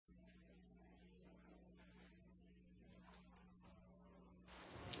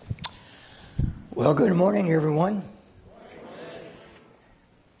Well, good morning, everyone.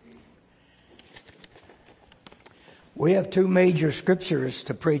 We have two major scriptures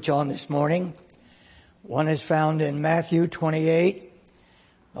to preach on this morning. One is found in Matthew 28,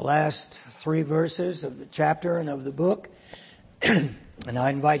 the last three verses of the chapter and of the book. And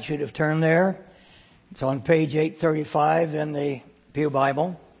I invite you to turn there. It's on page 835 in the Pew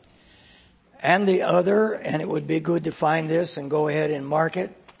Bible. And the other, and it would be good to find this and go ahead and mark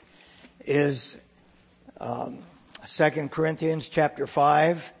it, is 2 Corinthians chapter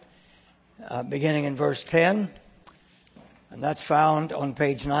 5, beginning in verse 10. And that's found on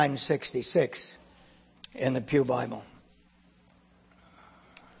page 966 in the Pew Bible.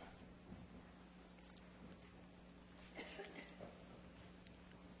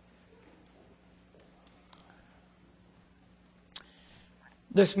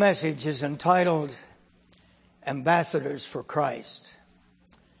 This message is entitled Ambassadors for Christ.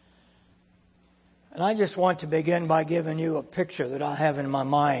 And I just want to begin by giving you a picture that I have in my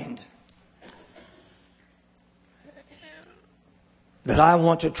mind that I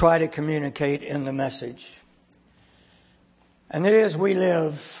want to try to communicate in the message. And it is, we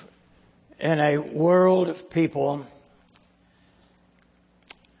live in a world of people,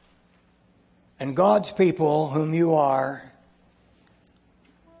 and God's people, whom you are,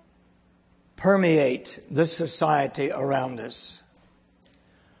 permeate the society around us.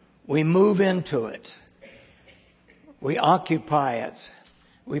 We move into it. We occupy it.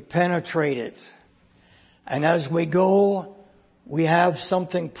 We penetrate it. And as we go, we have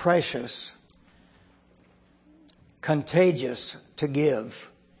something precious, contagious to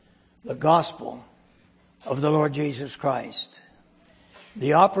give, the gospel of the Lord Jesus Christ.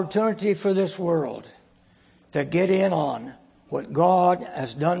 The opportunity for this world to get in on what God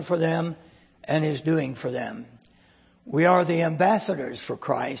has done for them and is doing for them. We are the ambassadors for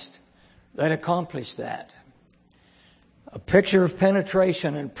Christ that accomplish that. A picture of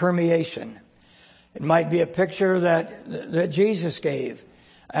penetration and permeation. It might be a picture that Jesus gave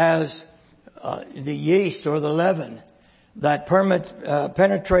as the yeast or the leaven that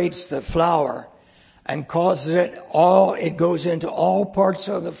penetrates the flour and causes it goes into all parts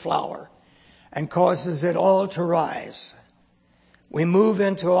of the flour and causes it all to rise. We move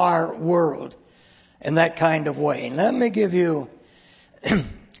into our world in that kind of way. And let me give you,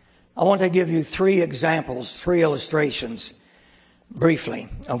 I want to give you three examples, three illustrations, briefly,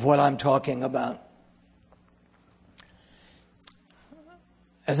 of what I'm talking about.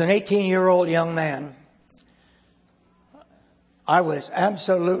 As an 18-year-old young man, I was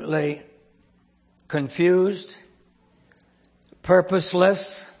absolutely confused,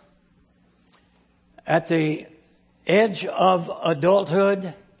 purposeless, at the edge of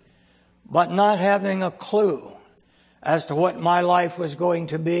adulthood, but not having a clue as to what my life was going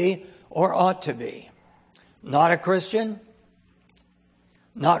to be or ought to be. Not a Christian,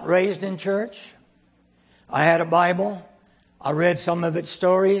 not raised in church. I had a Bible. I read some of its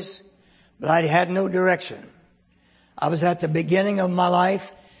stories, but I had no direction. I was at the beginning of my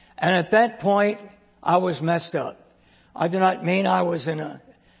life, and at that point, I was messed up. I do not mean I was in a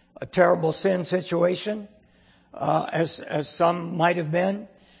terrible sin situation, as some might have been,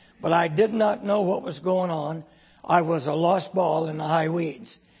 but I did not know what was going on. I was a lost ball in the high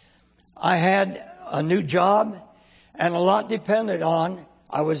weeds. I had a new job, and a lot depended on,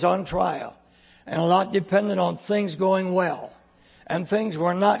 I was on trial, and a lot depended on things going well, and things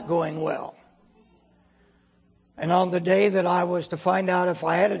were not going well. And on the day that I was to find out if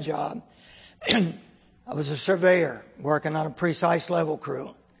I had a job, I was a surveyor working on a precise level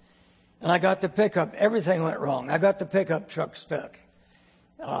crew. And I got the pickup. Everything went wrong. I got the pickup truck stuck.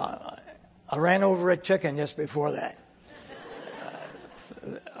 I ran over a chicken just before that.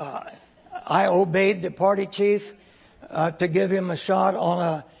 I obeyed the party chief to give him a shot on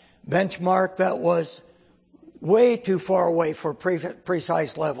a benchmark that was way too far away for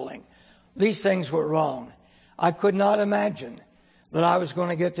precise leveling. These things were wrong. I could not imagine that I was going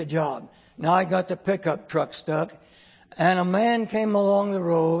to get the job. Now I got the pickup truck stuck, and a man came along the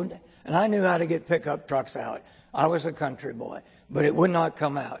road, and I knew how to get pickup trucks out. I was a country boy, but it would not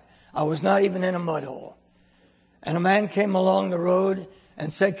come out. I was not even in a mud hole. And a man came along the road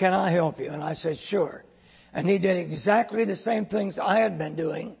and said, "Can I help you?" And I said, "Sure." And he did exactly the same things I had been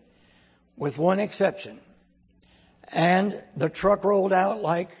doing, with one exception. And the truck rolled out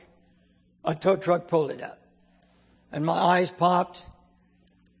like a tow truck pulled it out. And my eyes popped.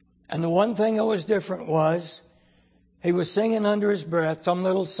 And the one thing that was different was he was singing under his breath some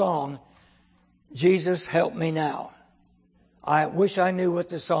little song, "Jesus, help me now." I wish I knew what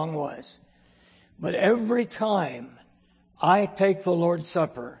the song was. But every time I take the Lord's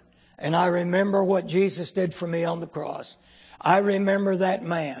Supper and I remember what Jesus did for me on the cross. I remember that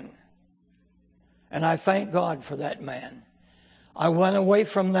man, and I thank God for that man. I went away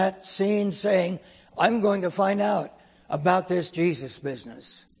from that scene saying, I'm going to find out about this Jesus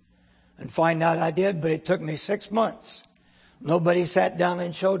business. And find out I did, but it took me 6 months. Nobody sat down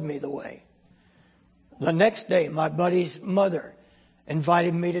and showed me the way. The next day, my buddy's mother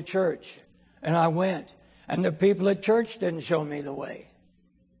invited me to church, and I went. And the people at church didn't show me the way.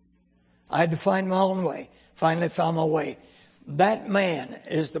 I had to find my own way. Finally found my way. That man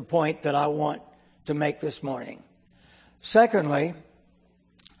is the point that I want to make this morning. Secondly,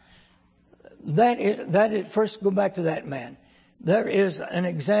 first go back to that man. There is an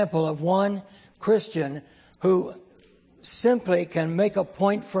example of one Christian who simply can make a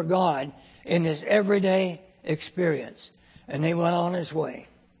point for God in his everyday experience. And he went on his way.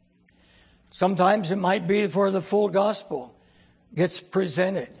 Sometimes it might be before the full gospel gets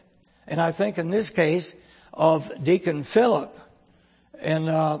presented. And I think in this case of Deacon Philip in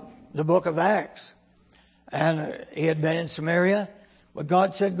the book of Acts. And he had been in Samaria, but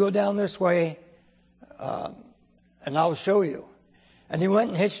God said, go down this way and I'll show you. And he went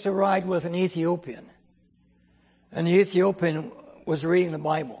and hitched a ride with an Ethiopian. And the Ethiopian was reading the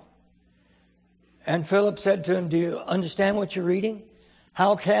Bible. And Philip said to him, do you understand what you're reading?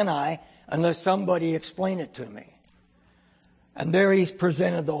 How can I unless somebody explain it to me? And there he's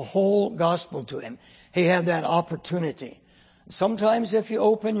presented the whole gospel to him. He had that opportunity. Sometimes if you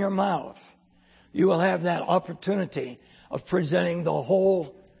open your mouth, you will have that opportunity of presenting the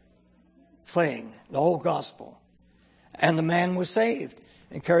whole thing, the whole gospel. And the man was saved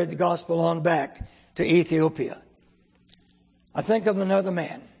and carried the gospel on back to Ethiopia. I think of another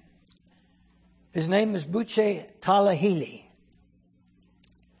man. His name is Buche Talahili.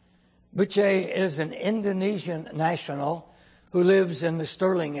 Buche is an Indonesian national who lives in the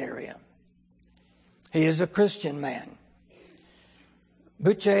Sterling area. He is a Christian man.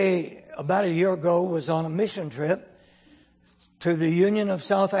 Buche, about a year ago, was on a mission trip to the Union of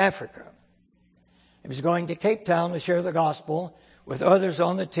South Africa. He was going to Cape Town to share the gospel with others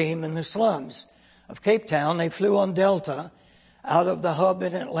on the team in the slums of Cape Town. They flew on Delta out of the hub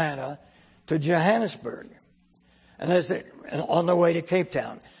in Atlanta to Johannesburg, and on their way to Cape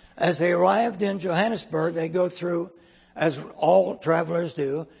Town. As they arrived in Johannesburg, they go through, as all travelers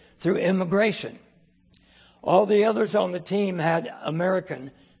do, through immigration. All the others on the team had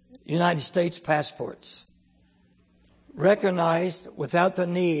American, United States passports, recognized without the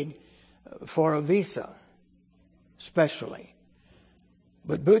need for a visa, especially.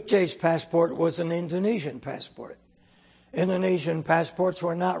 But Buche's passport was an Indonesian passport. Indonesian passports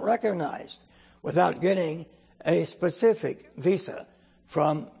were not recognized without getting a specific visa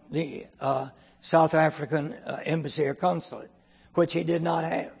from the South African embassy or consulate, which he did not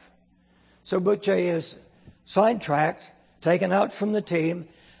have. So Buche is sidetracked, taken out from the team,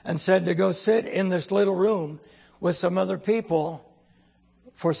 and said to go sit in this little room with some other people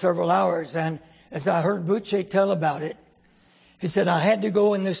for several hours. And as I heard Buche tell about it, he said, I had to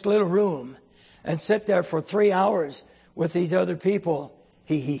go in this little room and sit there for 3 hours with these other people.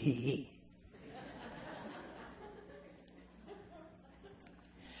 He.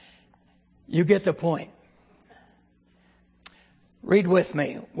 You get the point. Read with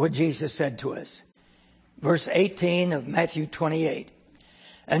me what Jesus said to us. Verse 18 of Matthew 28.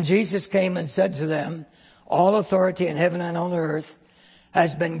 And Jesus came and said to them, all authority in heaven and on earth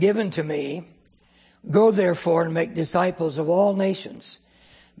has been given to me. Go therefore and make disciples of all nations,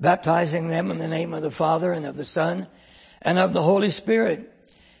 baptizing them in the name of the Father and of the Son and of the Holy Spirit,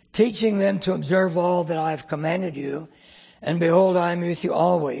 teaching them to observe all that I have commanded you. And behold, I am with you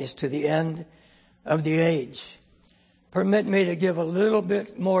always to the end of the age. Permit me to give a little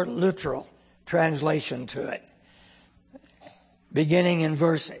bit more literal translation to it. Beginning in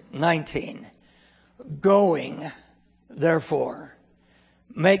verse 19. Going, therefore,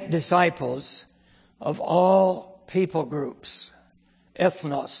 make disciples of all people groups,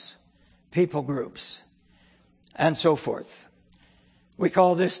 ethnos, people groups, and so forth. We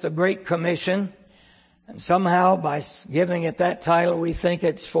call this the Great Commission. And somehow by giving it that title, we think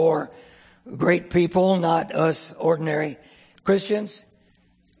it's for great people, not us ordinary Christians.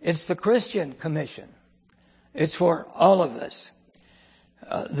 It's the Christian Commission. It's for all of us.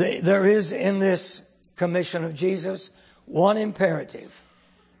 There is in this commission of Jesus one imperative,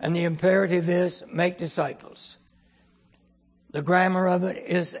 and the imperative is make disciples. The grammar of it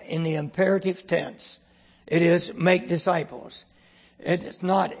is in the imperative tense. It is make disciples. It's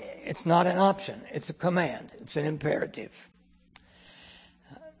not an option. It's a command. It's an imperative.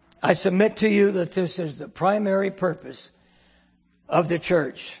 I submit to you that this is the primary purpose of the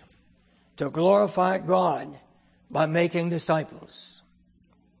church. to glorify God by making disciples.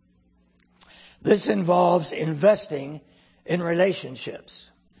 This involves investing in relationships.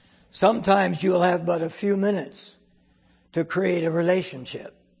 Sometimes you'll have but a few minutes to create a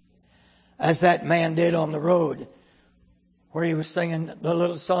relationship, as that man did on the road where he was singing the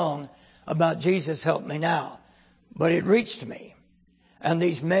little song about Jesus help me now. But it reached me. And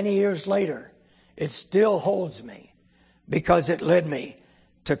these many years later, it still holds me because it led me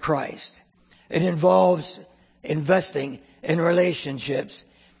to Christ. It involves investing in relationships.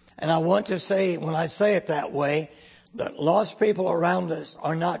 And I want to say, when I say it that way, that lost people around us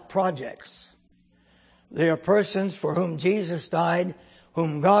are not projects. They are persons for whom Jesus died,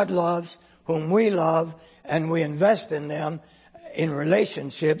 whom God loves, whom we love, and we invest in them in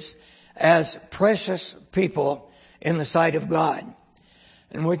relationships as precious people in the sight of God.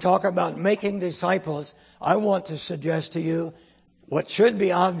 And we talk about making disciples. I want to suggest to you what should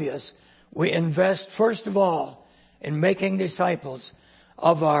be obvious. We invest, first of all, in making disciples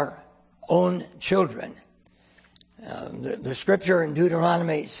of our own children. The scripture in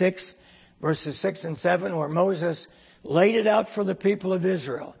Deuteronomy 6, verses 6 and 7, where Moses laid it out for the people of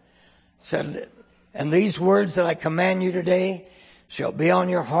Israel, said, "And these words that I command you today shall be on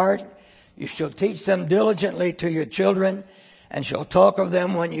your heart. You shall teach them diligently to your children, and shall talk of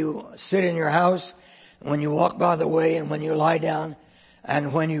them when you sit in your house, when you walk by the way, and when you lie down,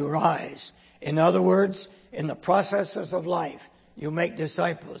 and when you rise." In other words, in the processes of life, you make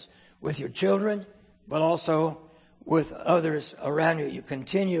disciples with your children, but also with others around you. You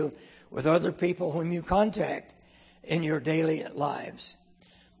continue with other people whom you contact in your daily lives.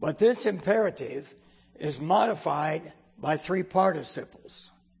 But this imperative is modified by three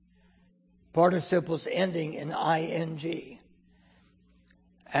participles. Participles ending in ing.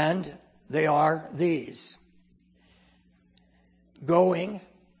 And they are these. Going,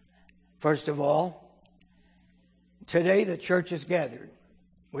 first of all. Today the church is gathered.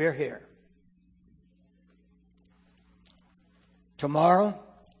 We're here. Tomorrow,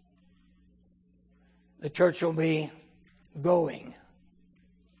 the church will be going.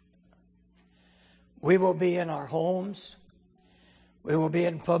 We will be in our homes. We will be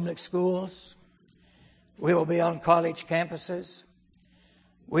in public schools. We will be on college campuses.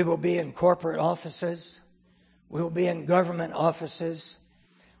 We will be in corporate offices. We will be in government offices.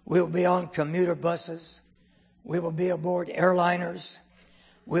 We will be on commuter buses. We will be aboard airliners.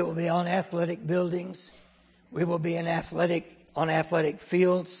 We will be on athletic buildings. We will be on athletic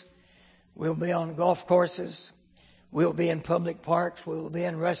fields. We will be on golf courses. We will be in public parks. We will be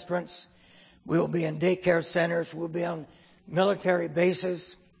in restaurants. We will be in daycare centers. We'll be on military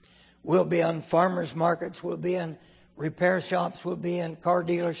bases. We'll be on farmers markets. We'll be in repair shops. We'll be in car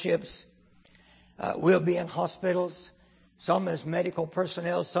dealerships. We'll be in hospitals, some as medical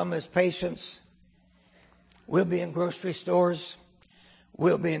personnel, some as patients. We'll be in grocery stores.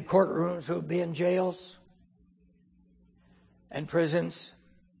 We'll be in courtrooms. We'll be in jails and prisons.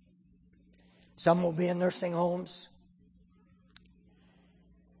 Some will be in nursing homes.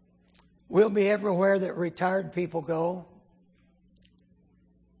 We'll be everywhere that retired people go.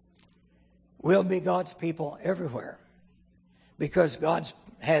 We'll be God's people everywhere, because God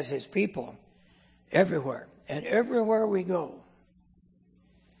has His people everywhere. And everywhere we go,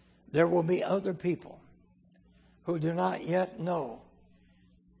 there will be other people who do not yet know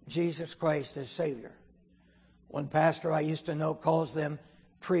Jesus Christ as Savior. One pastor I used to know calls them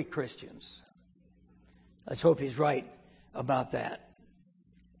pre-Christians. Let's hope he's right about that.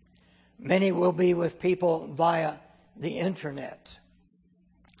 Many will be with people via the internet.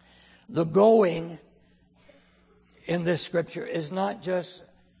 The going in this scripture is not just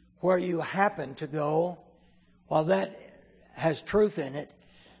where you happen to go. While that has truth in it,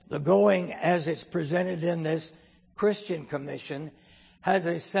 the going as it's presented in this Christian commission has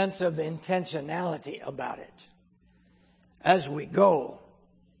a sense of intentionality about it. As we go,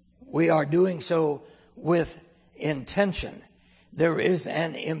 we are doing so with intention. There is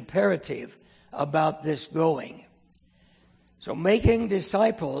an imperative about this going. So making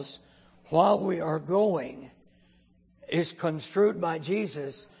disciples while we are going is construed by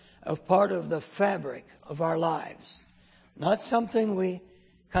Jesus as part of the fabric of our lives. Not something we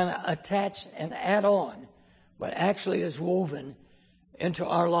kind of attach and add on, but actually is woven into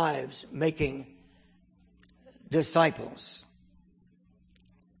our lives, making disciples.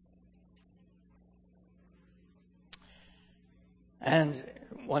 And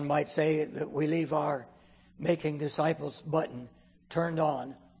one might say that we leave our making disciples button turned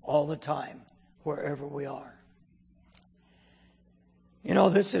on all the time, wherever we are. You know,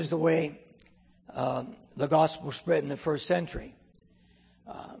 this is the way the gospel spread in the first century.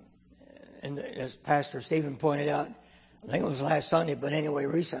 and as Pastor Stephen pointed out, I think it was last Sunday, but anyway,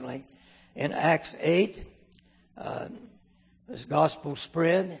 recently, in Acts 8, this gospel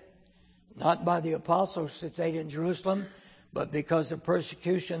spread, not by the apostles that stayed in Jerusalem, but because of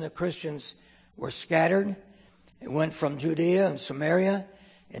persecution, the Christians were scattered. It went from Judea and Samaria.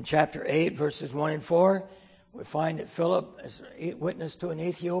 In chapter 8, verses 1 and 4, we find that Philip is a witness to an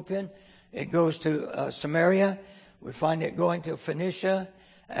Ethiopian. It goes to Samaria. We find it going to Phoenicia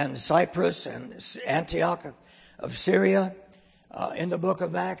and Cyprus and Antioch of Syria. In the book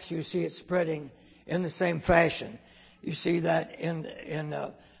of Acts, you see it spreading in the same fashion. You see that in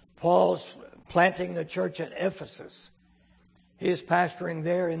Paul's planting the church at Ephesus. He is pastoring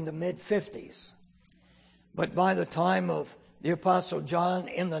there in the mid-50s. But by the time of the Apostle John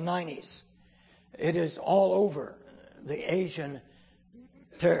in the 90s, it is all over the Asian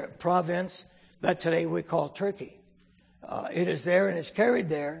province that today we call Turkey. It is there and is carried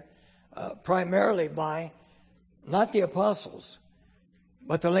there primarily by not the apostles,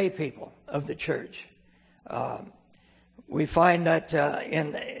 but the lay people of the church. We find that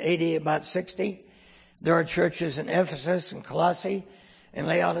in AD about 60, there are churches in Ephesus and Colossae and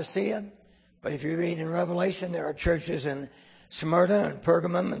Laodicea. But if you read in Revelation, there are churches in Smyrna and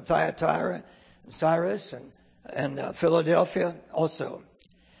Pergamum and Thyatira and Cyrus and Philadelphia also.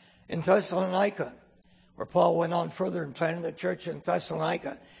 In Thessalonica, where Paul went on further and planted the church in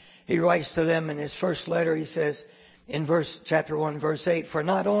Thessalonica, he writes to them in his first letter, he says in chapter 1, verse 8, "For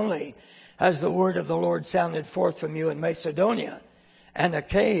not only has the word of the Lord sounded forth from you in Macedonia and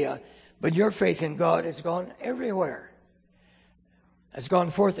Achaia, but your faith in God has gone everywhere. Has gone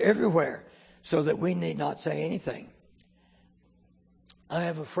forth everywhere, so that we need not say anything." I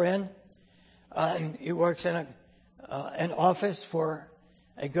have a friend. He works in an office for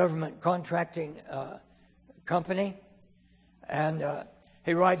a government contracting company, and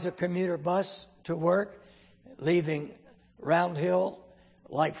he rides a commuter bus to work, leaving Round Hill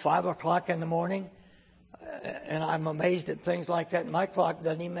like 5 o'clock in the morning. And I'm amazed at things like that. My clock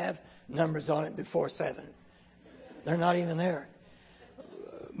doesn't even have numbers on it before 7. They're not even there.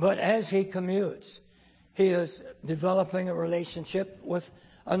 But as he commutes, he is developing a relationship with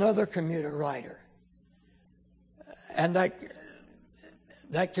another commuter rider. And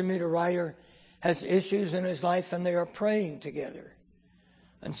that commuter rider has issues in his life, and they are praying together.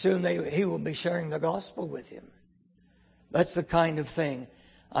 And soon he will be sharing the gospel with him. That's the kind of thing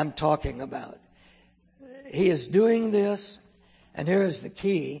I'm talking about. He is doing this, and here is the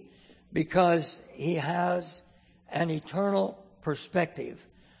key, because he has an eternal perspective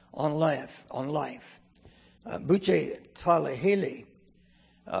on life. Buche Talehili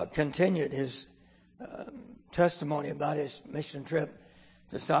continued his testimony about his mission trip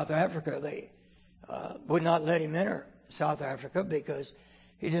to South Africa. They would not let him enter South Africa because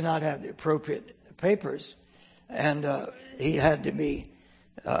he did not have the appropriate papers, and he had to be,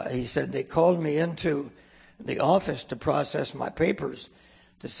 he said, they called me into the office to process my papers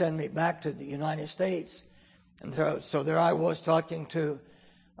to send me back to the United States. And so there I was talking to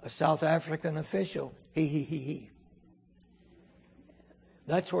a South African official. He.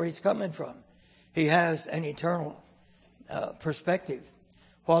 That's where he's coming from. He has an eternal perspective.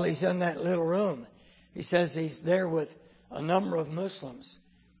 While he's in that little room, he says he's there with a number of Muslims.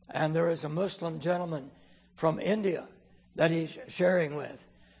 And there is a Muslim gentleman from India that he's sharing with.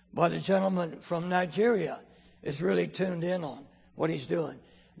 But a gentleman from Nigeria is really tuned in on what he's doing.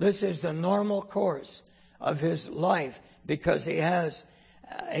 This is the normal course of his life because he has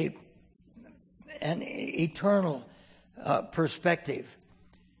an eternal perspective.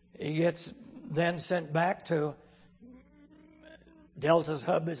 He gets then sent back to Delta's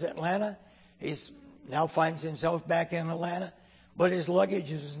hub is Atlanta. He's now finds himself back in Atlanta, but his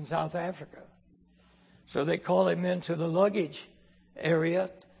luggage is in South Africa. So they call him into the luggage area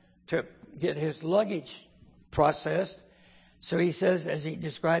to get his luggage processed. So he says, as he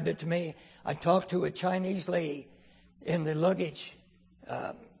described it to me, I talked to a Chinese lady in the luggage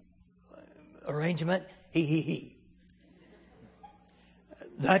arrangement. He.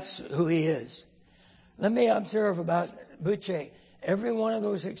 That's who he is. Let me observe about Buche. Every one of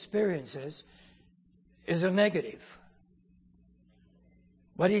those experiences is a negative.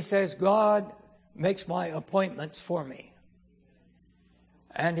 But he says, God makes my appointments for me.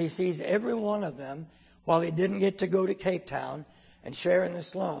 And he sees every one of them. While he didn't get to go to Cape Town and share in the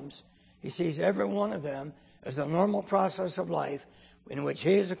slums, he sees every one of them as a normal process of life in which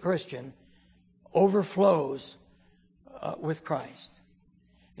he as a Christian overflows with Christ.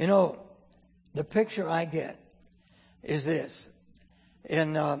 You know, the picture I get is this.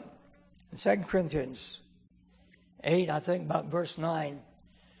 In 2 Corinthians 8, I think about verse 9,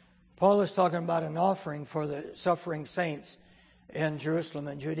 Paul is talking about an offering for the suffering saints in Jerusalem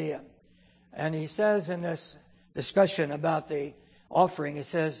and Judea. And he says in this discussion about the offering, he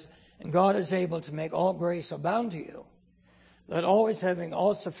says, and God is able to make all grace abound to you, that always having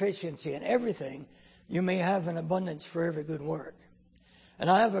all sufficiency in everything, you may have an abundance for every good work. And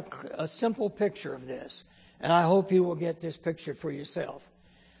I have a simple picture of this, and I hope you will get this picture for yourself.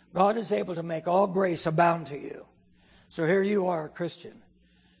 God is able to make all grace abound to you. So here you are, a Christian,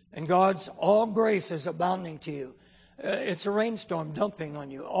 and God's all grace is abounding to you. It's a rainstorm dumping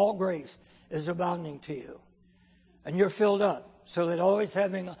on you. All grace is abounding to you. And you're filled up, so that always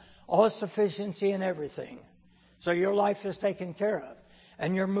having all sufficiency in everything. So your life is taken care of.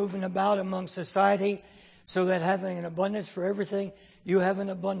 And you're moving about among society, so that having an abundance for everything, you have an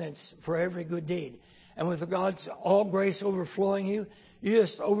abundance for every good deed. And with God's all grace overflowing you, you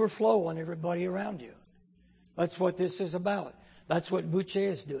just overflow on everybody around you. That's what this is about. That's what Boucher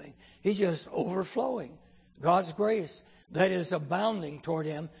is doing. He's just overflowing God's grace that is abounding toward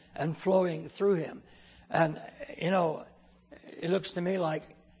him and flowing through him. And, you know, it looks to me like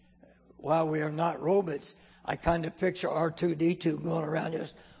while we are not robots, I kind of picture R2-D2 going around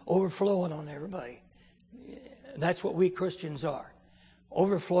just overflowing on everybody. That's what we Christians are.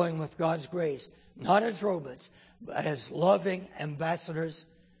 Overflowing with God's grace. Not as robots, but as loving ambassadors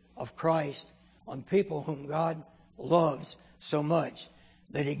of Christ on people whom God loves so much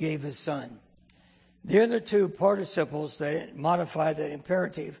that he gave his Son. The other two participles that modify that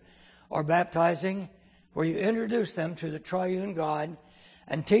imperative are baptizing, where you introduce them to the triune God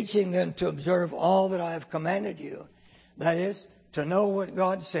and teaching them to observe all that I have commanded you. That is, to know what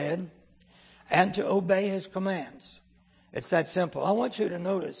God said and to obey his commands. It's that simple. I want you to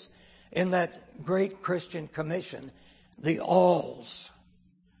notice in that great Christian commission, the alls,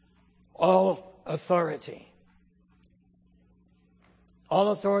 all authority.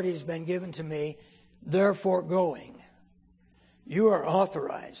 All authority has been given to me, therefore going. You are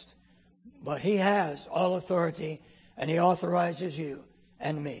authorized, but he has all authority and he authorizes you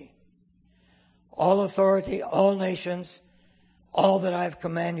and me. All authority, all nations, all that I have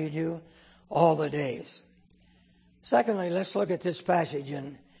commanded you, all the days. Secondly, let's look at this passage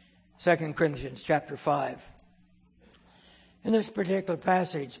in 2 Corinthians chapter 5. In this particular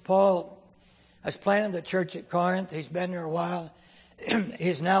passage, Paul has planted the church at Corinth. He's been there a while.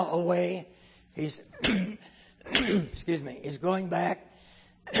 He's now away. He's, he's going back.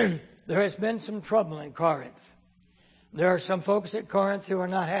 There has been some trouble in Corinth. There are some folks at Corinth who are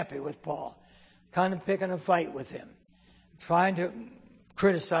not happy with Paul, kind of picking a fight with him, trying to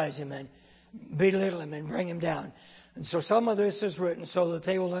criticize him and belittle him and bring him down. And so some of this is written so that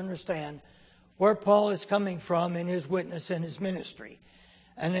they will understand where Paul is coming from in his witness and his ministry.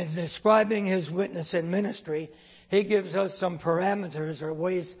 And in describing his witness and ministry, he gives us some parameters or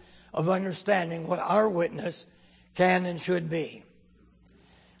ways of understanding what our witness can and should be.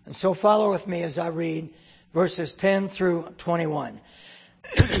 And so follow with me as I read verses 10 through 21.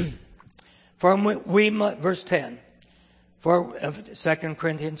 Verse 10 of 2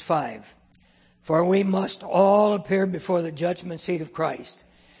 Corinthians 5. For we must all appear before the judgment seat of Christ,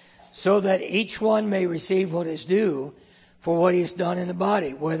 so that each one may receive what is due for what he has done in the body,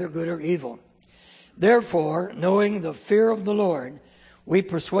 whether good or evil. Therefore, knowing the fear of the Lord, we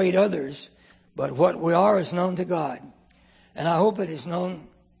persuade others, but what we are is known to God. And I hope it is known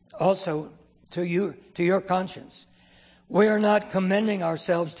also to you, to your conscience. We are not commending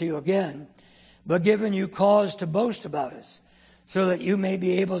ourselves to you again, but giving you cause to boast about us, so that you may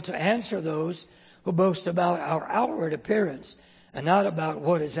be able to answer those who boast about our outward appearance and not about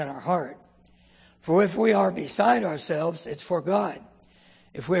what is in our heart. For if we are beside ourselves, it's for God.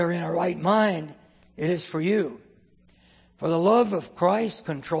 If we are in our right mind, it is for you. For the love of Christ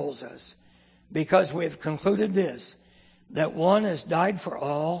controls us, because we have concluded this, that one has died for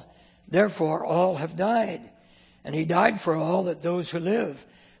all, therefore all have died. And he died for all, that those who live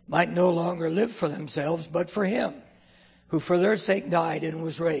might no longer live for themselves, but for him, who for their sake died and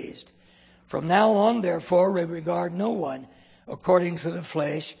was raised. From now on, therefore, we regard no one according to the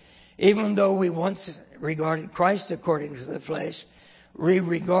flesh. Even though we once regarded Christ according to the flesh, we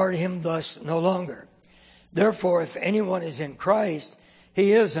regard him thus no longer. Therefore, if anyone is in Christ,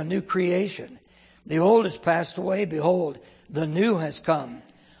 he is a new creation. The old has passed away. Behold, the new has come.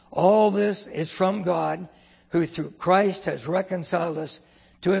 All this is from God, who through Christ has reconciled us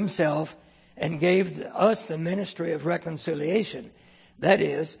to himself and gave us the ministry of reconciliation. That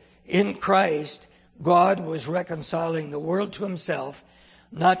is, in Christ, God was reconciling the world to himself,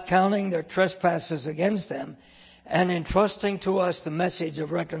 not counting their trespasses against them, and entrusting to us the message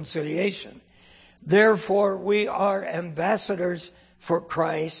of reconciliation. Therefore, we are ambassadors for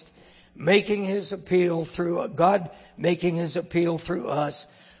Christ, making his appeal through God, making his appeal through us,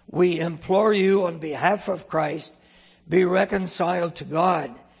 we implore you on behalf of Christ, be reconciled to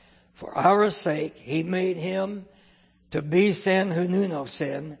God. For our sake, he made him to be sin who knew no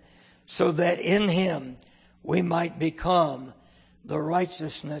sin, so that in him we might become the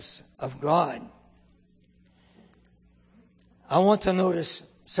righteousness of God. I want to notice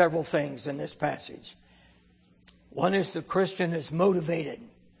several things in this passage. One is the Christian is motivated.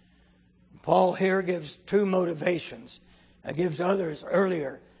 Paul here gives two motivations. He gives others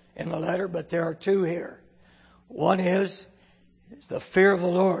earlier in the letter, but there are two here. One is the fear of the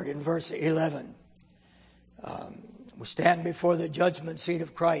Lord in verse 11. We stand before the judgment seat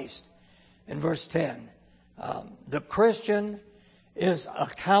of Christ in verse 10. The Christian is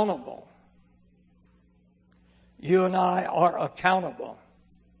accountable. You and I are accountable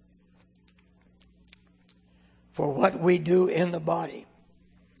for what we do in the body,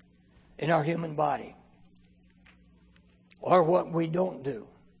 in our human body, or what we don't do,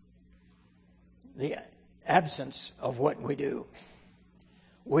 the absence of what we do.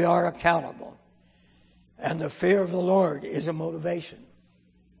 We are accountable. And the fear of the Lord is a motivation.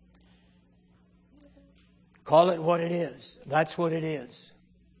 Call it what it is. That's what it is.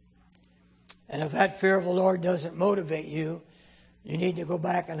 And if that fear of the Lord doesn't motivate you, you need to go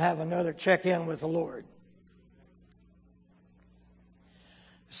back and have another check-in with the Lord.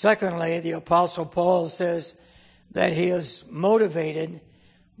 Secondly, the Apostle Paul says that he is motivated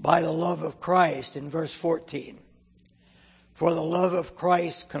by the love of Christ in verse 14. For the love of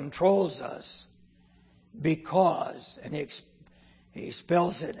Christ controls us because, and he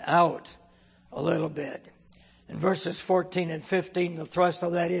spells it out a little bit. In verses 14 and 15, the thrust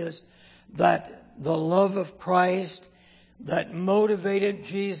of that is that the love of Christ that motivated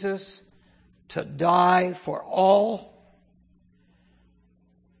Jesus to die for all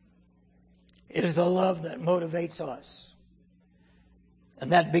is the love that motivates us.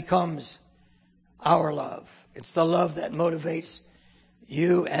 And that becomes our love. It's the love that motivates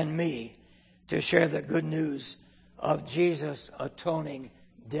you and me to share the good news of Jesus' atoning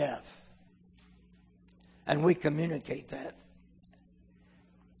death. And we communicate that.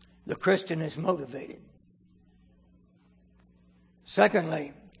 The Christian is motivated.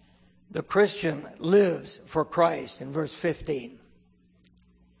 Secondly, the Christian lives for Christ in verse 15.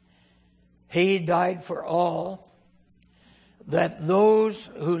 He died for all, that those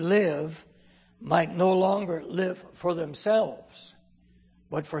who live might no longer live for themselves,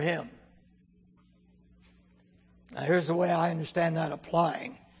 but for him. Now here's the way I understand that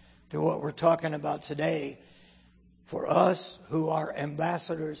applying to what we're talking about today for us who are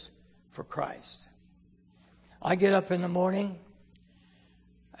ambassadors for Christ. I get up in the morning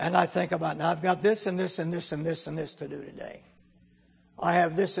and I think about, now I've got this and this and this and this and this to do today. I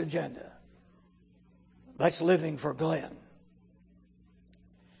have this agenda. That's living for Glenn.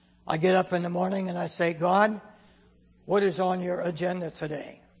 I get up in the morning and I say, God, what is on your agenda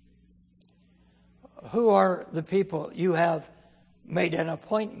today? Who are the people you have made an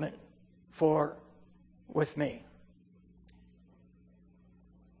appointment for with me?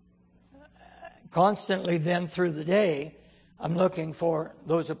 Constantly then through the day, I'm looking for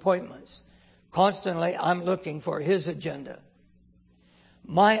those appointments. Constantly, I'm looking for his agenda.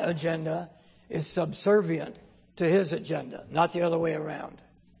 My agenda is subservient to his agenda, not the other way around.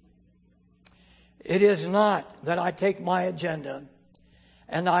 It is not that I take my agenda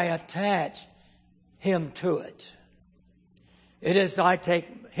and I attach him to it. It is I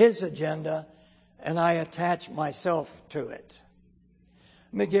take his agenda and I attach myself to it.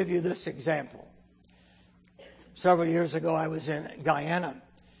 Let me give you this example. Several years ago, I was in Guyana,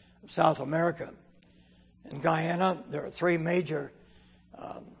 South America. In Guyana, there are three major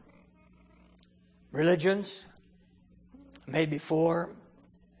religions, maybe four.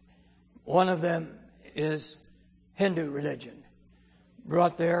 One of them is Hindu religion,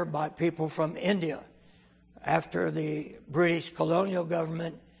 brought there by people from India after the British colonial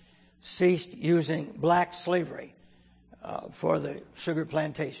government ceased using black slavery for the sugar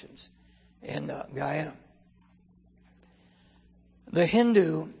plantations in Guyana. The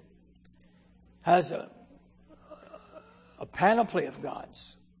Hindu has a panoply of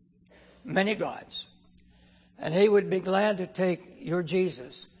gods, many gods. And he would be glad to take your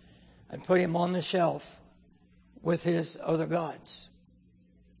Jesus and put him on the shelf with his other gods.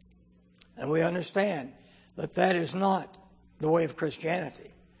 And we understand that that is not the way of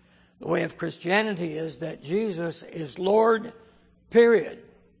Christianity. The way of Christianity is that Jesus is Lord, period.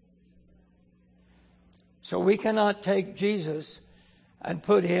 So we cannot take Jesus and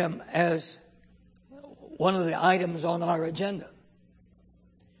put him as one of the items on our agenda.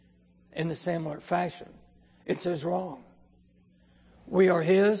 in a similar fashion. It's as wrong. We are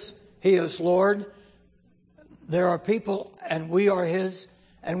His. He is Lord. There are people, and we are His,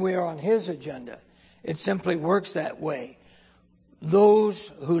 and we are on His agenda. It simply works that way. Those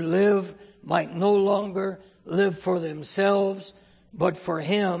who live might no longer live for themselves, but for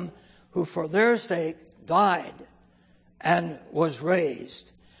Him who for their sake died and was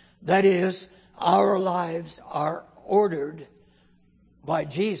raised. That is, our lives are ordered by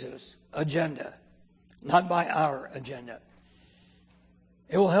Jesus' agenda, not by our agenda.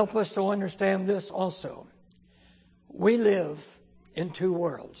 It will help us to understand this also. We live in two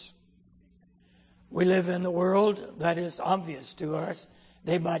worlds. We live in the world that is obvious to us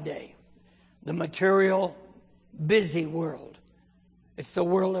day by day. The material, busy world. It's the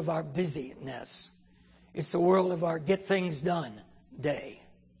world of our busyness. It's the world of our get things done day.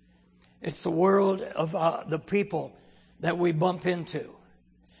 It's the world of the people that we bump into.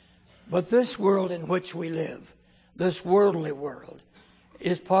 But this world in which we live, this worldly world,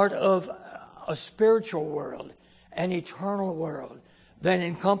 is part of a spiritual world, an eternal world that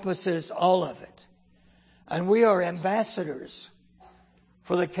encompasses all of it. And we are ambassadors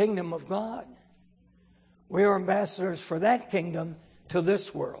for the kingdom of God. We are ambassadors for that kingdom to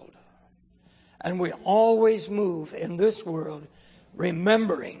this world. And we always move in this world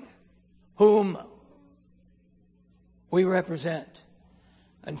remembering whom we represent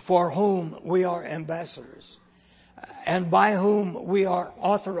and for whom we are ambassadors and by whom we are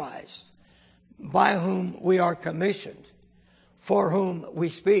authorized, by whom we are commissioned, for whom we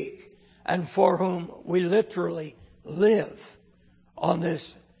speak, and for whom we literally live on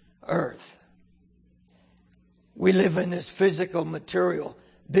this earth. We live in this physical, material,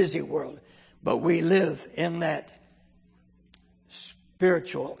 busy world, but we live in that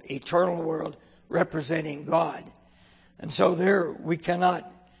spiritual, eternal world representing God. And so there we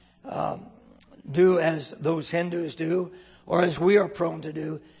cannot do as those Hindus do, or as we are prone to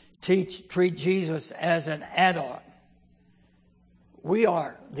do, treat Jesus as an add-on. We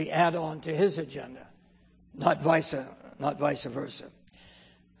are the add-on to His agenda, not vice versa.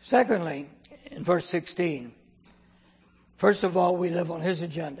 Secondly, in verse 16, first of all, we live on His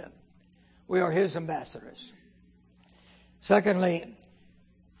agenda. We are His ambassadors. Secondly,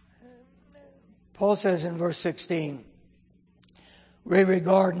 Paul says in verse 16, we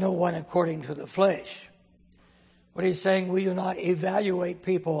regard no one according to the flesh. What he's saying, we do not evaluate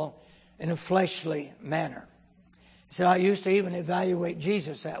people in a fleshly manner. He said, I used to even evaluate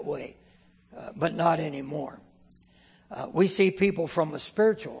Jesus that way, but not anymore. We see people from a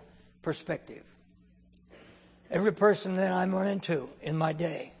spiritual perspective. Every person that I run into in my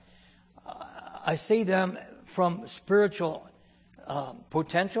day, I see them from spiritual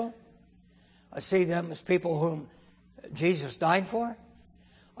potential. I see them as people whom Jesus died for.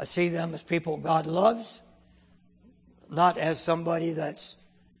 I see them as people God loves, not as somebody that's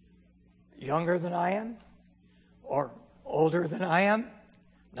younger than I am or older than I am,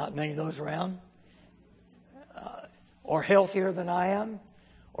 not many of those around, or healthier than I am,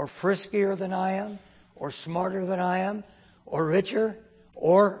 or friskier than I am, or smarter than I am, or richer,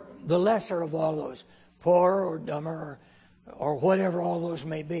 or the lesser of all those, poorer or dumber, or whatever all those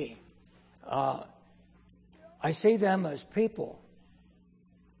may be. I see them as people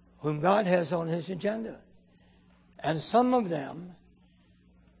whom God has on His agenda. And some of them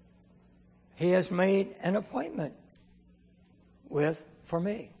He has made an appointment with for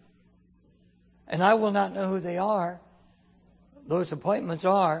me. And I will not know who they are, those appointments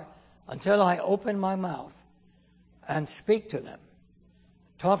are, until I open my mouth and speak to them,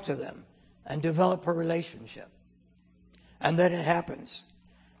 talk to them, and develop a relationship. And then it happens.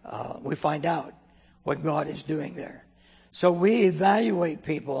 We find out what God is doing there. So we evaluate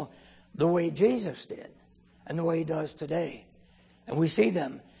people the way Jesus did and the way He does today. And we see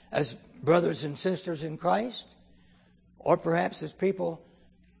them as brothers and sisters in Christ, or perhaps as people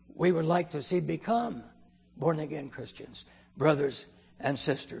we would like to see become born-again Christians, brothers and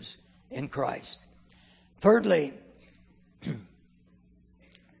sisters in Christ. Thirdly,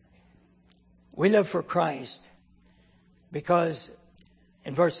 we live for Christ because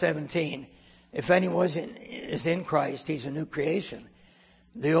in verse 17, if anyone is in Christ, he's a new creation.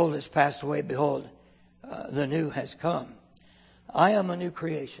 The old has passed away. Behold, the new has come. I am a new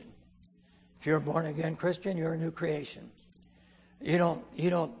creation. If you're a born-again Christian, you're a new creation. You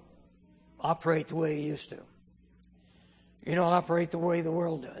don't operate the way you used to. You don't operate the way the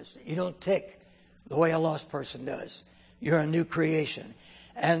world does. You don't tick the way a lost person does. You're a new creation.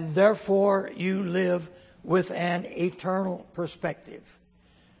 And therefore, you live with an eternal perspective.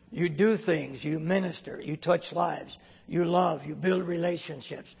 You do things, you minister, you touch lives, you love, you build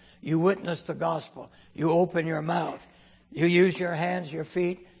relationships, you witness the gospel, you open your mouth, you use your hands, your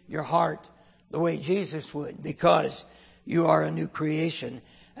feet, your heart the way Jesus would, because you are a new creation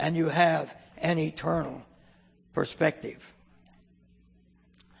and you have an eternal perspective.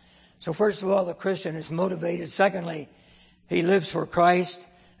 So first of all, the Christian is motivated. Secondly, he lives for Christ.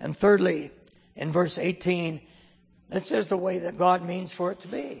 And thirdly, in verse 18, this is the way that God means for it to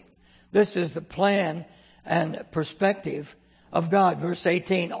be. This is the plan and perspective of God. Verse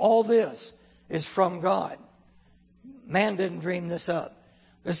 18, all this is from God. Man didn't dream this up.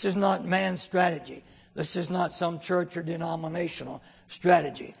 This is not man's strategy. This is not some church or denominational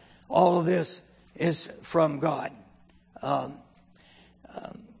strategy. All of this is from God.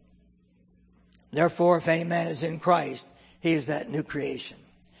 Therefore, if any man is in Christ, he is that new creation.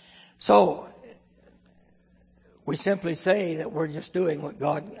 So, we simply say that we're just doing what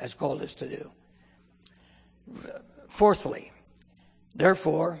God has called us to do. Fourthly,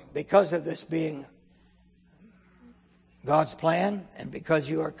 therefore, because of this being God's plan, and because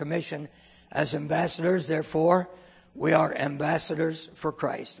you are commissioned as ambassadors, therefore, we are ambassadors for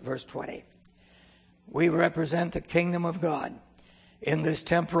Christ. Verse 20. We represent the kingdom of God in this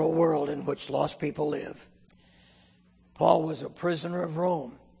temporal world in which lost people live. Paul was a prisoner of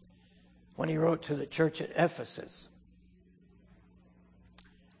Rome when he wrote to the church at Ephesus.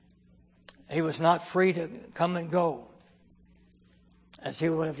 He was not free to come and go as he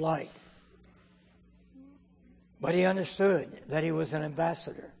would have liked. But he understood that he was an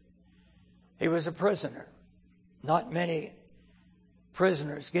ambassador. He was a prisoner. Not many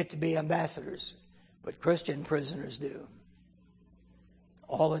prisoners get to be ambassadors, but Christian prisoners do.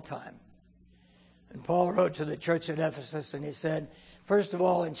 All the time. And Paul wrote to the church at Ephesus and he said, first of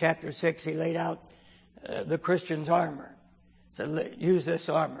all, in chapter 6, he laid out the Christian's armor. So use this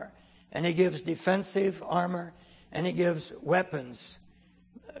armor. And he gives defensive armor and he gives weapons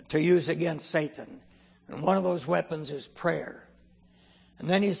to use against Satan. And one of those weapons is prayer. And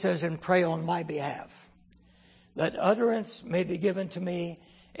then he says, and pray on my behalf, that utterance may be given to me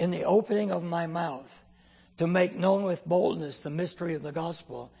in the opening of my mouth, to make known with boldness the mystery of the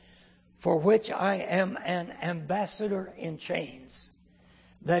gospel, for which I am an ambassador in chains,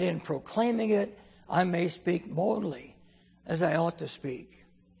 that in proclaiming it I may speak boldly as I ought to speak.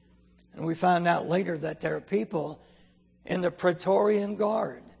 And we found out later that there are people in the Praetorian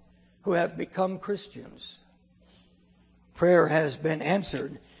Guard who have become Christians. Prayer has been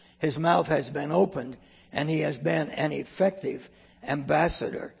answered, his mouth has been opened, and he has been an effective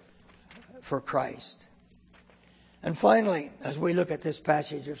ambassador for Christ. And finally, as we look at this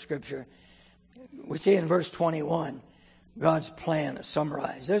passage of Scripture, we see in verse 21, God's plan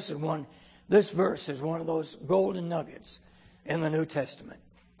summarized. This verse is one of those golden nuggets in the New Testament.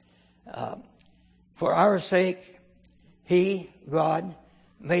 For our sake, he, God,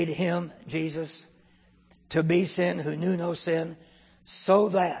 made him, Jesus, to be sin who knew no sin, so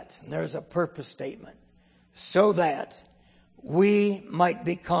that, and there's a purpose statement, so that we might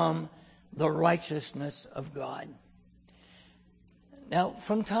become the righteousness of God. Now,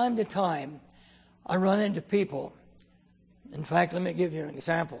 from time to time, I run into people. In fact, let me give you an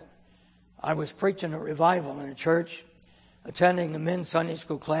example. I was preaching a revival in a church, attending the men's Sunday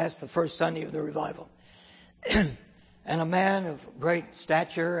school class, the first Sunday of the revival. And a man of great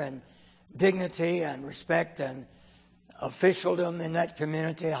stature and dignity and respect and officialdom in that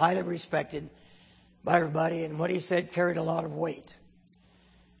community, highly respected by everybody, and what he said carried a lot of weight.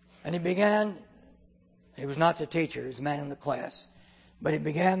 And he was not the teacher, he was the man in the class, but he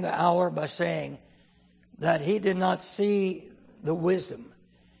began the hour by saying that he did not see the wisdom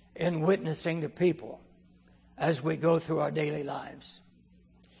in witnessing to people as we go through our daily lives.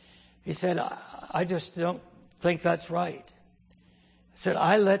 He said, I just don't think that's right. He said,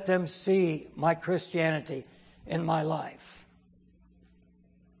 I let them see my Christianity in my life.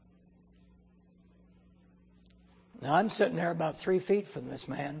 Now, I'm sitting there about 3 feet from this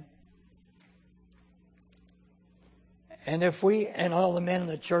man. And if we and all the men in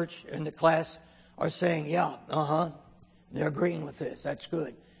the church, in the class, are saying, yeah, they're agreeing with this, that's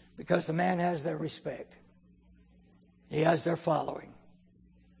good. Because the man has their respect. He has their following.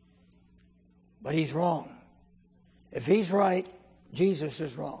 But he's wrong. If he's right, Jesus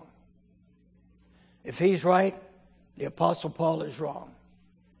is wrong. If he's right, the Apostle Paul is wrong.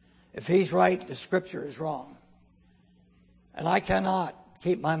 If he's right, the Scripture is wrong. And I cannot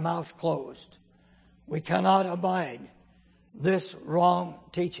keep my mouth closed. We cannot abide this wrong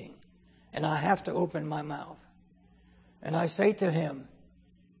teaching. And I have to open my mouth. And I say to him,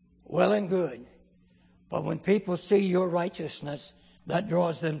 well and good, but when people see your righteousness, that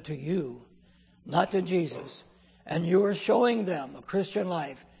draws them to you, not to Jesus. And you are showing them a Christian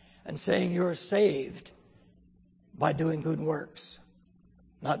life and saying you're saved by doing good works,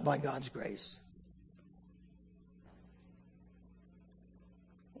 not by God's grace.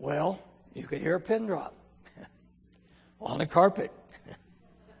 Well, you could hear a pin drop on the carpet.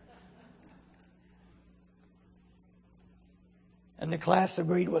 And the class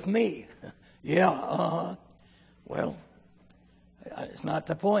agreed with me. Yeah, Well, it's not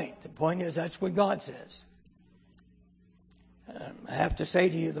the point. The point is that's what God says. I have to say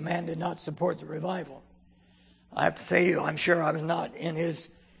to you, the man did not support the revival. I have to say to you, I'm sure I was not in his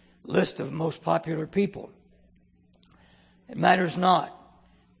list of most popular people. It matters not.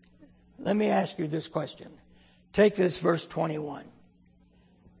 Let me ask you this question. Take this verse 21.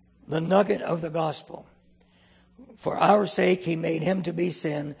 The nugget of the gospel. For our sake he made him to be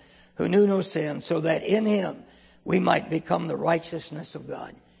sin who knew no sin, so that in him we might become the righteousness of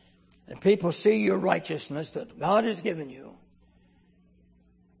God. And people see your righteousness that God has given you.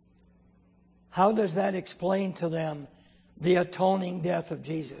 How does that explain to them the atoning death of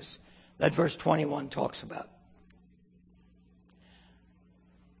Jesus that verse 21 talks about?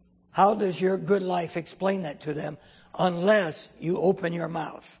 How does your good life explain that to them unless you open your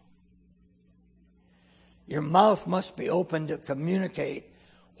mouth? Your mouth must be open to communicate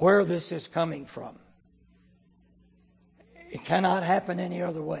where this is coming from. It cannot happen any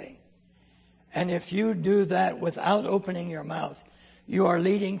other way. And if you do that without opening your mouth, you are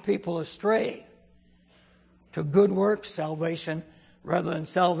leading people astray to good works salvation rather than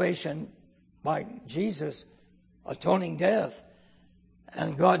salvation by Jesus' atoning death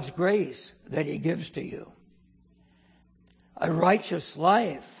and God's grace that he gives to you. A righteous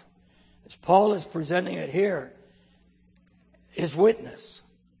life, as Paul is presenting it here, is witness.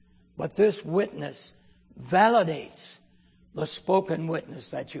 But this witness validates the spoken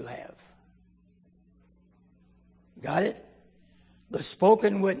witness that you have. Got it? The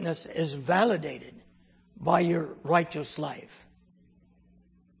spoken witness is validated by your righteous life.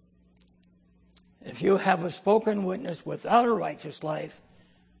 If you have a spoken witness without a righteous life,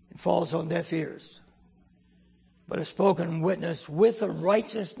 it falls on deaf ears. But a spoken witness with the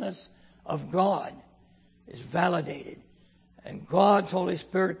righteousness of God is validated. And God's Holy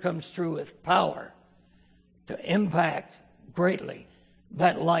Spirit comes through with power to impact greatly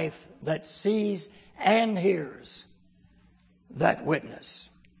that life that sees and hears that witness.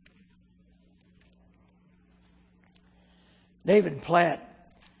 David Platt,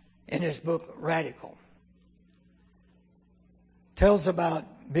 in his book Radical, tells about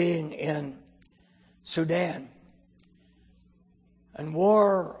being in Sudan, and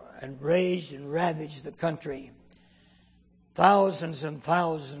war and raged and ravaged the country. Thousands and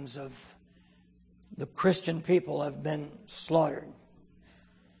thousands of the Christian people have been slaughtered,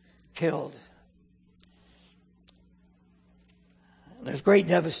 killed. And there's great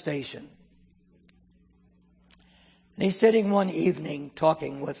devastation. And he's sitting one evening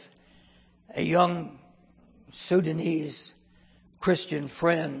talking with a young Sudanese Christian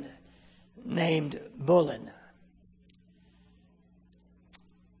friend named Bullen.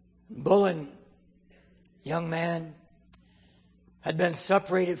 Bullen, young man, had been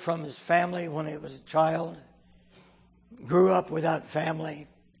separated from his family when he was a child, grew up without family.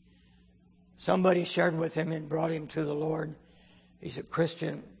 Somebody shared with him and brought him to the Lord. He's a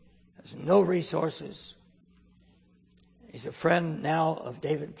Christian, has no resources. He's a friend now of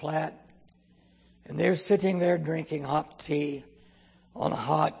David Platt. And they're sitting there drinking hot tea on a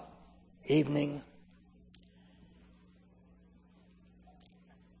hot evening.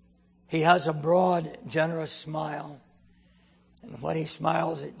 He has a broad, generous smile. And when he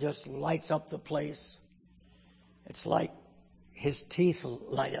smiles, it just lights up the place. It's like his teeth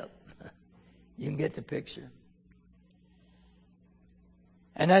light up. You can get the picture.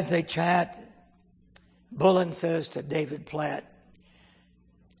 And as they chat, Bullen says to David Platt,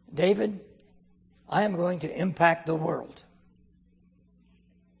 David, I am going to impact the world.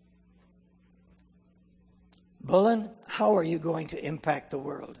 Bullen, how are you going to impact the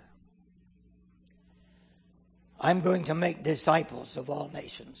world? I'm going to make disciples of all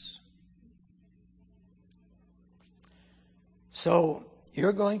nations. So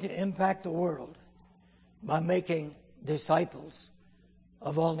you're going to impact the world by making disciples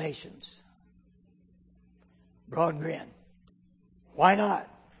of all nations. Broad grin. Why not?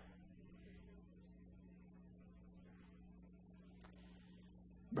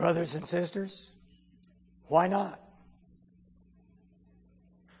 Brothers and sisters, why not?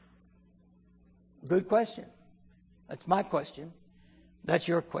 Good question. That's my question. That's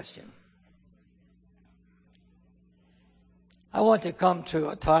your question. I want to come to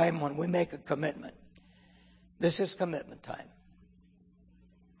a time when we make a commitment. This is commitment time.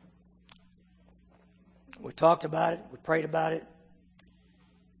 We talked about it. We prayed about it.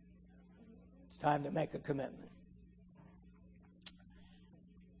 It's time to make a commitment.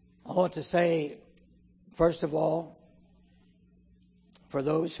 I want to say, first of all, for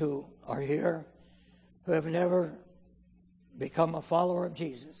those who are here who have never become a follower of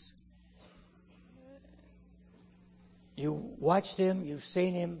Jesus, you watched him, you've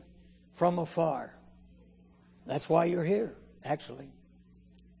seen him from afar. That's why you're here, actually.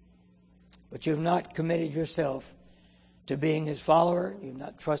 But you've not committed yourself to being his follower. You've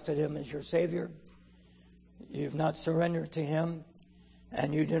not trusted him as your Savior. You've not surrendered to him.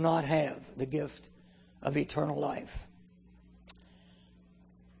 And you do not have the gift of eternal life.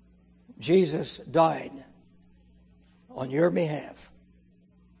 Jesus died on your behalf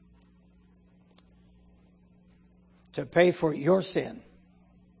to pay for your sin.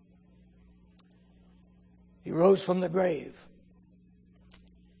 He rose from the grave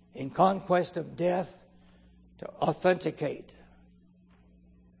in conquest of death to authenticate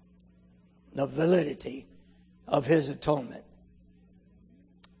the validity of his atonement.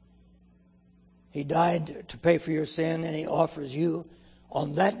 He died to pay for your sin, and he offers you,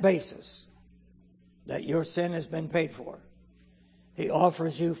 on that basis, that your sin has been paid for, he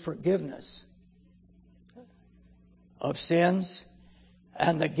offers you forgiveness of sins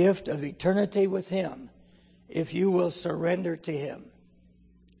and the gift of eternity with him if you will surrender to him.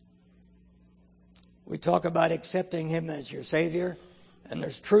 We talk about accepting him as your Savior, and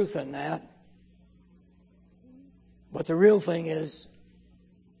there's truth in that. But the real thing is,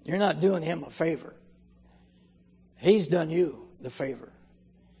 you're not doing him a favor. He's done you the favor.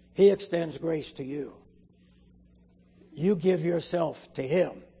 He extends grace to you. You give yourself to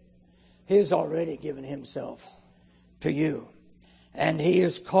him. He has already given himself to you. And he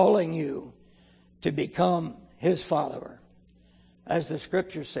is calling you to become his follower. As the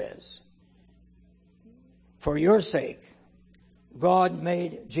scripture says, for your sake, God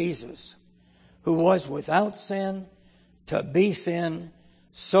made Jesus, who was without sin, to be sin,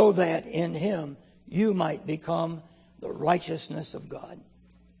 so that in him you might become the righteousness of God.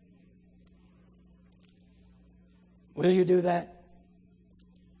 Will you do that?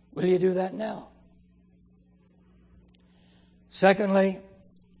 Will you do that now? Secondly,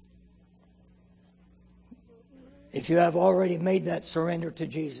 if you have already made that surrender to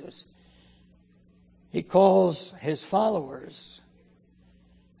Jesus, he calls his followers,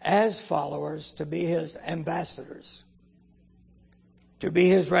 as followers, to be his ambassadors, to be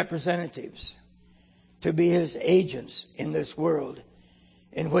his representatives, to be his agents in this world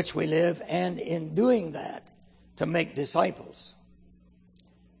in which we live, and in doing that, to make disciples.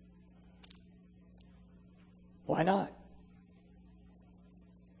 Why not?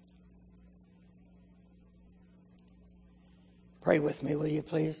 Pray with me, will you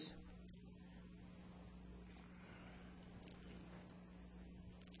please?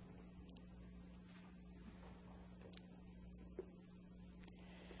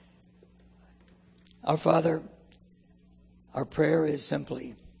 Our Father, our prayer is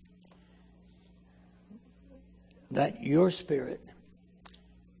simply that your Spirit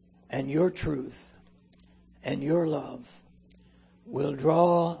and your truth and your love will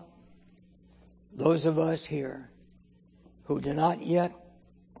draw those of us here who do not yet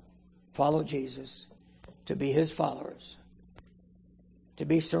follow Jesus to be his followers, to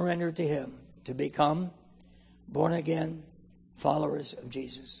be surrendered to him, to become born again followers of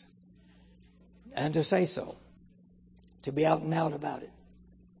Jesus. And to say so, to be out and out about it.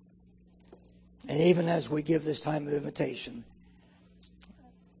 And even as we give this time of invitation,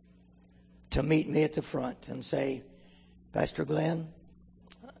 to meet me at the front and say, Pastor Glenn,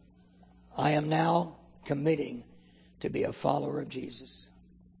 I am now committing to be a follower of Jesus.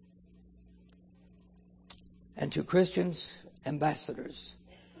 And to Christians, ambassadors,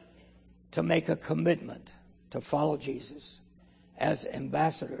 to make a commitment to follow Jesus as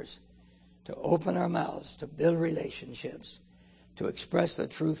ambassadors, to open our mouths, to build relationships, to express the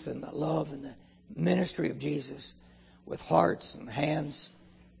truth and the love and the ministry of Jesus with hearts and hands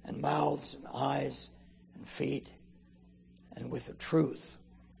and mouths and eyes and feet, and with the truth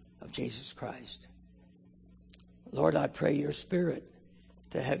of Jesus Christ. Lord, I pray your Spirit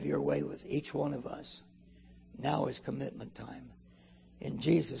to have your way with each one of us. Now is commitment time. In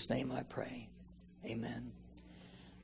Jesus' name I pray. Amen.